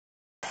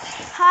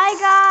Hi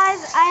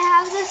guys, I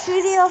have this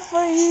video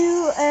for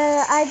you.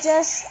 I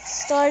just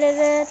started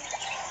it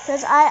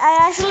because I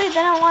actually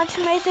didn't want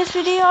to make this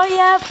video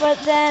yet,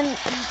 but then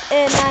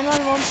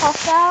 911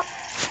 popped out.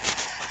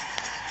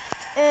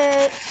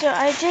 So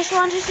I just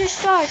wanted to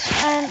start,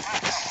 and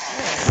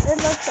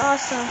it looks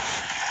awesome.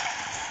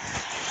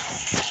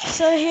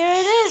 So here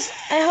it is.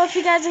 I hope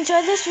you guys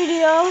enjoyed this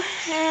video,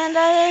 and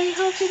I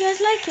hope you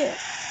guys like it.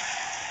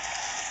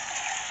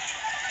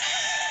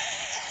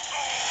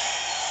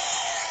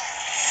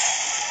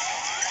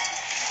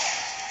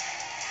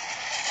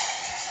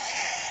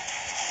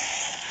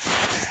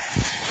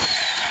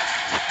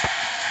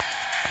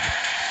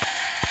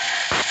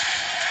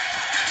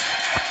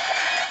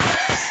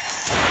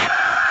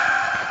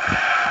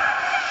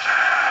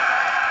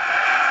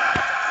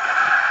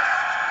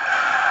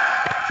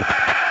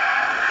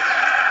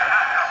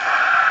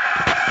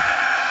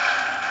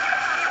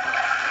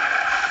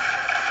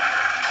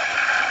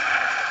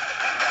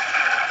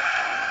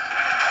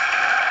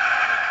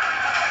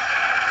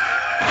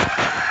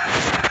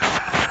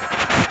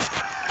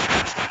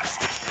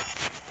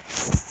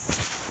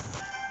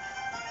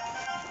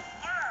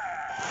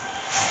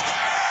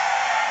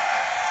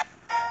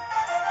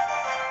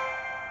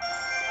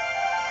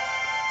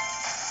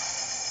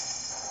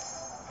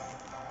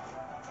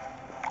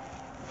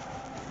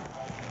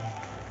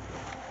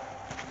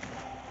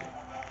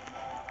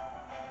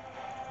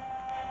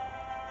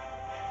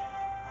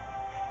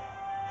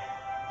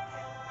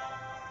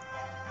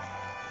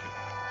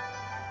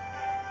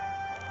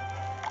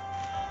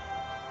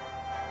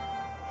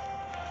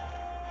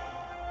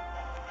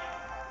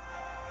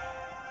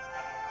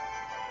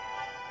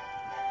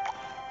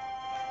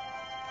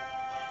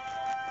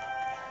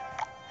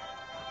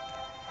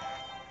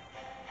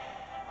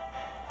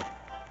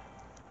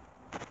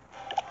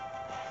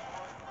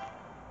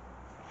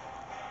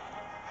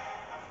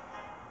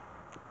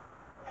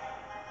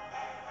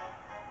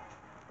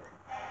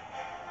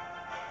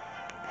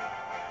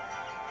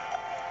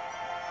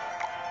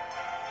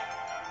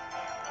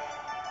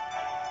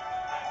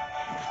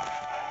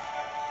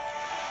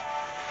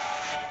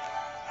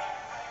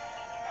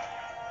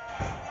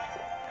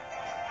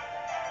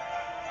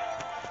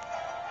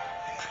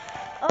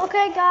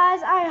 Okay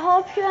guys, I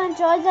hope you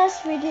enjoyed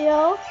this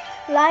video.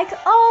 Like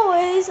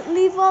always,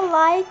 leave a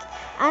like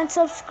and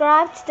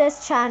subscribe to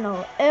this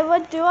channel. It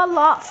would do a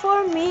lot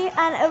for me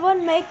and it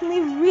would make me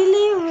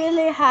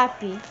really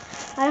happy.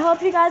 I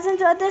hope you guys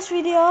enjoyed this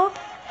video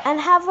and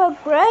have a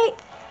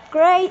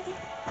great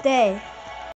day.